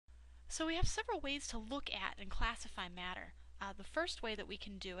So we have several ways to look at and classify matter. The first way that we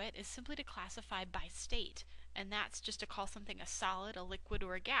can do it is simply to classify by state, and that's just to call something a solid, a liquid,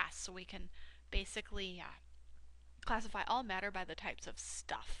 or a gas. So we can basically classify all matter by the types of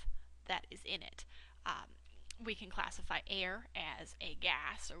stuff that is in it. We can classify air as a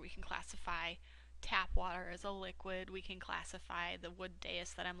gas, or we can classify tap water as a liquid. We can classify the wood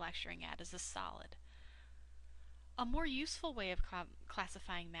dais that I'm lecturing at as a solid. A more useful way of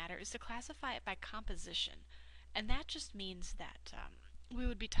classifying matter is to classify it by composition, and that just means that we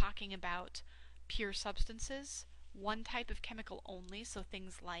would be talking about pure substances, one type of chemical only, so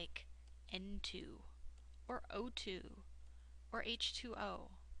things like N2 or O2 or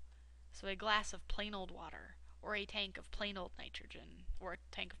H2O, so a glass of plain old water or a tank of plain old nitrogen or a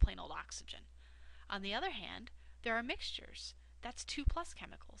tank of plain old oxygen. On the other hand, there are mixtures. That's 2 plus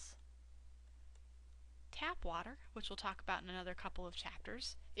chemicals. Tap water, which we'll talk about in another couple of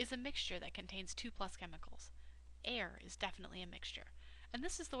chapters, is a mixture that contains 2 plus chemicals. Air is definitely a mixture. And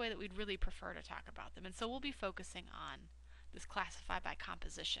this is the way that we'd really prefer to talk about them. And so we'll be focusing on this classify by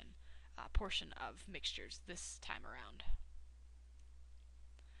composition portion of mixtures this time around.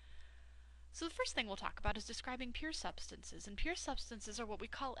 So the first thing we'll talk about is describing pure substances. And pure substances are what we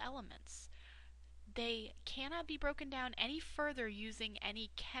call elements. They cannot be broken down any further using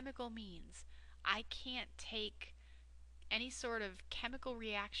any chemical means. I can't take any sort of chemical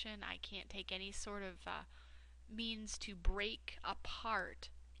reaction, I can't take any sort of means to break apart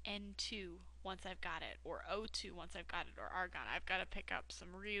N2 once I've got it, or O2 once I've got it, or argon. I've got to pick up some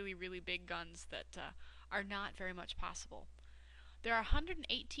really, really big guns that are not very much possible. There are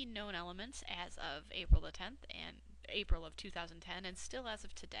 118 known elements as of April the 10th and April of 2010, and still as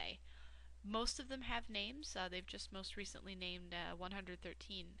of today. Most of them have names. They've just most recently named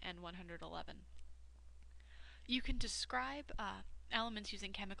 113 and 111. You can describe elements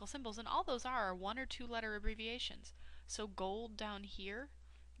using chemical symbols, and all those are 1 or 2 letter abbreviations. So gold down here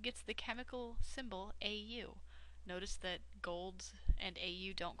gets the chemical symbol Au. Notice that gold and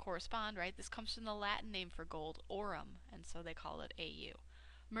Au don't correspond, right? This comes from the Latin name for gold, aurum, and so they call it Au.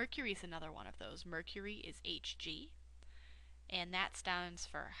 Mercury is another one of those. Mercury is Hg, and that stands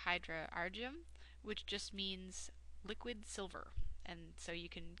for hydrargyrum, which just means liquid silver. And so you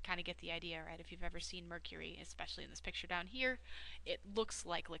can kind of get the idea, right? If you've ever seen mercury, especially in this picture down here, it looks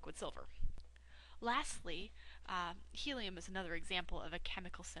like liquid silver. Lastly, helium is another example of a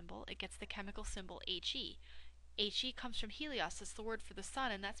chemical symbol. It gets the chemical symbol He. He comes from helios, it's the word for the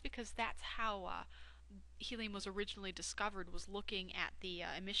sun, and that's because that's how helium was originally discovered, was looking at the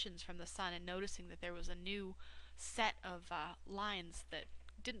emissions from the sun and noticing that there was a new set of lines that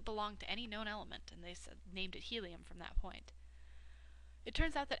didn't belong to any known element, and they named it helium from that point. It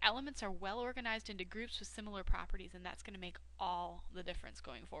turns out that elements are well organized into groups with similar properties, and that's going to make all the difference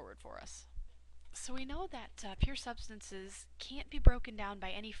going forward for us. So we know that pure substances can't be broken down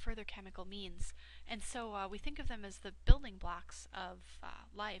by any further chemical means, and so we think of them as the building blocks of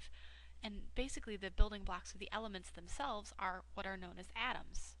life, and basically the building blocks of the elements themselves are what are known as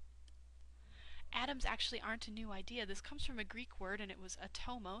atoms. Atoms actually aren't a new idea. This comes from a Greek word, and it was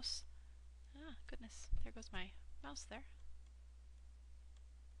atomos. Ah, goodness, there goes my mouse there.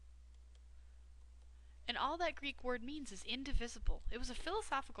 And all that Greek word means is indivisible. It was a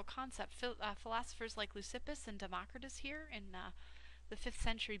philosophical concept. Philosophers like Leucippus and Democritus here in the 5th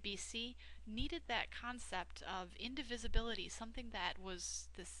century BC needed that concept of indivisibility, something that was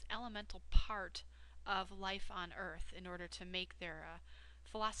this elemental part of life on Earth in order to make their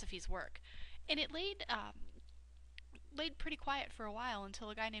philosophies work. And it laid pretty quiet for a while until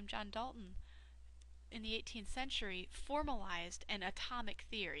a guy named John Dalton in the 18th century formalized an atomic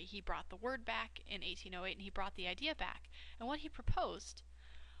theory. He brought the word back in 1808 and he brought the idea back. And what he proposed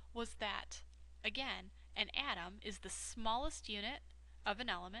was that, again, an atom is the smallest unit of an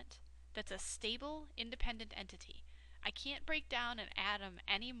element that's a stable, independent entity. I can't break down an atom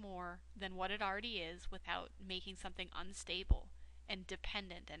any more than what it already is without making something unstable and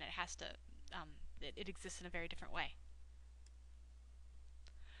dependent, and it has to, it exists in a very different way.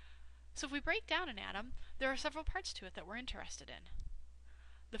 So if we break down an atom, there are several parts to it that we're interested in.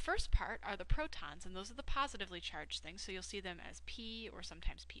 The first part are the protons, and those are the positively charged things, so you'll see them as P or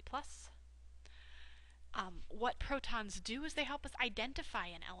sometimes P+. What protons do is they help us identify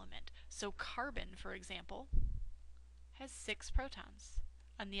an element. So carbon, for example, has 6 protons.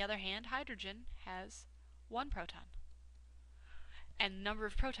 On the other hand, hydrogen has 1 proton. And the number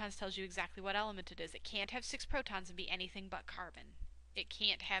of protons tells you exactly what element it is. It can't have 6 protons and be anything but carbon. It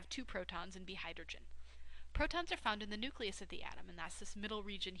can't have 2 protons and be hydrogen. Protons are found in the nucleus of the atom, and that's this middle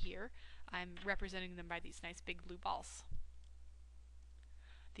region here. I'm representing them by these nice big blue balls.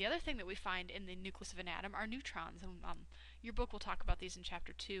 The other thing that we find in the nucleus of an atom are neutrons, and your book will talk about these in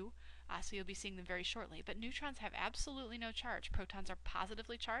chapter 2, so you'll be seeing them very shortly. But neutrons have absolutely no charge. Protons are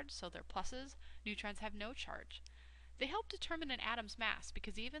positively charged, so they're pluses. Neutrons have no charge. They help determine an atom's mass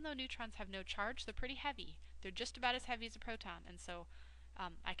because even though neutrons have no charge, they're pretty heavy. They're just about as heavy as a proton, and so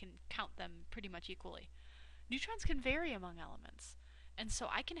I can count them pretty much equally. Neutrons can vary among elements, and so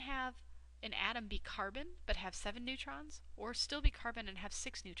I can have an atom be carbon but have 7 neutrons, or still be carbon and have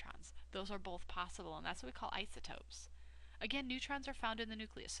 6 neutrons. Those are both possible, and that's what we call isotopes. Again, neutrons are found in the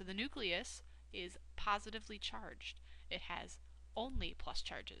nucleus, so the nucleus is positively charged. It has only plus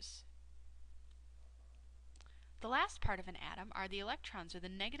charges. The last part of an atom are the electrons, or the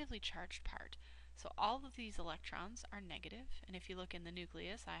negatively charged part. So all of these electrons are negative, and if you look in the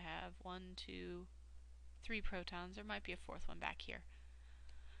nucleus, I have 1, 2, 3 protons. There might be a fourth one back here.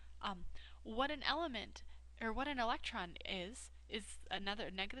 What an element, or what an electron is another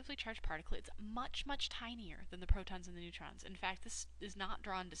negatively charged particle. It's much, much tinier than the protons and the neutrons. In fact, this is not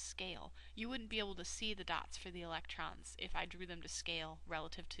drawn to scale. You wouldn't be able to see the dots for the electrons if I drew them to scale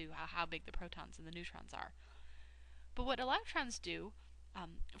relative to how big the protons and the neutrons are. But what electrons do,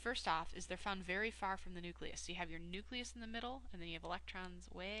 first off, is they're found very far from the nucleus. So you have your nucleus in the middle, and then you have electrons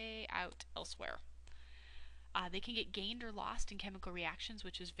way out elsewhere. They can get gained or lost in chemical reactions,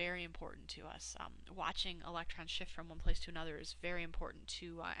 which is very important to us. Watching electrons shift from one place to another is very important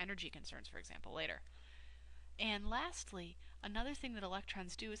to energy concerns, for example, later. And lastly, another thing that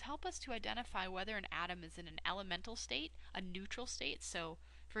electrons do is help us to identify whether an atom is in an elemental state, a neutral state. So,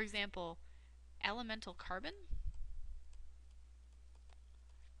 for example, elemental carbon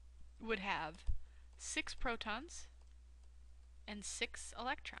would have 6 protons and 6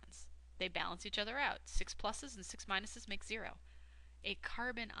 electrons. They balance each other out. 6 pluses and 6 minuses make 0. A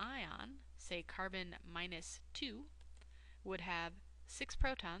carbon ion, say carbon minus 2, would have 6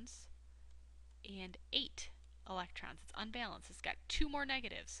 protons and 8 electrons. It's unbalanced. It's got 2 more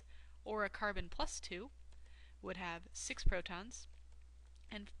negatives. Or a carbon plus 2 would have 6 protons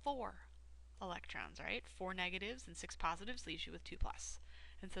and 4 electrons, right? 4 negatives and 6 positives leaves you with 2 plus.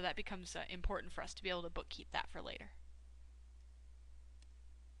 And so that becomes important for us to be able to bookkeep that for later.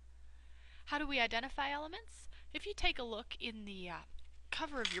 How do we identify elements? If you take a look in the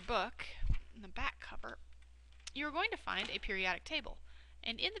cover of your book, in the back cover, you're going to find a periodic table.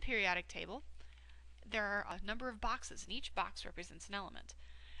 And in the periodic table, there are a number of boxes, and each box represents an element.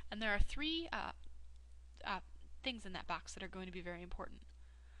 And there are 3 things in that box that are going to be very important.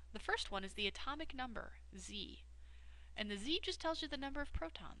 The first one is the atomic number, Z. And the Z just tells you the number of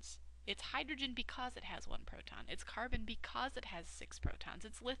protons. It's hydrogen because it has 1 proton. It's carbon because it has 6 protons.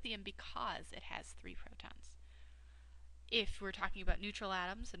 It's lithium because it has 3 protons. If we're talking about neutral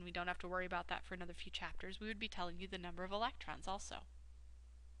atoms, and we don't have to worry about that for another few chapters, we would be telling you the number of electrons also.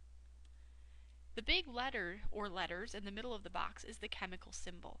 The big letter, or letters, in the middle of the box is the chemical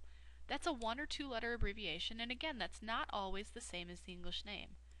symbol. That's a 1 or 2 letter abbreviation, and again, that's not always the same as the English name,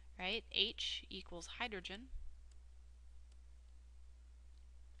 right? H equals hydrogen,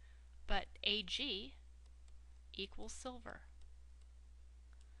 but Ag equals silver.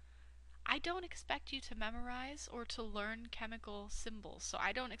 I don't expect you to memorize or to learn chemical symbols, so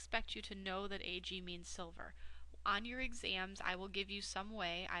I don't expect you to know that Ag means silver. On your exams, I will give you some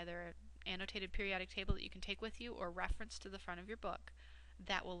way, either an annotated periodic table that you can take with you or reference to the front of your book,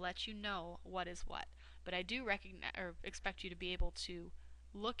 that will let you know what is what. But I do recognize or expect you to be able to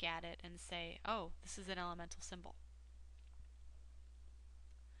look at it and say, oh, this is an elemental symbol.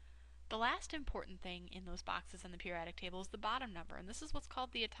 The last important thing in those boxes in the periodic table is the bottom number, and this is what's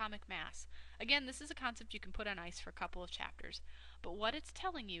called the atomic mass. Again, this is a concept you can put on ice for a couple of chapters, but what it's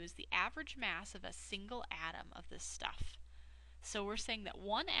telling you is the average mass of a single atom of this stuff. So we're saying that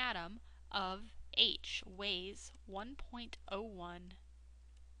 1 atom of H weighs 1.01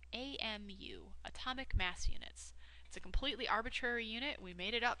 AMU, atomic mass units. It's a completely arbitrary unit. We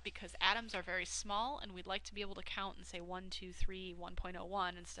made it up because atoms are very small, and we'd like to be able to count and say 1, 2, 3,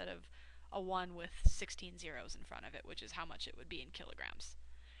 1.01 instead of a 1 with 16 zeros in front of it, which is how much it would be in kilograms.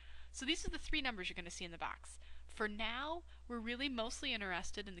 So these are the 3 numbers you're going to see in the box. For now, we're really mostly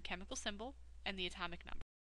interested in the chemical symbol and the atomic number.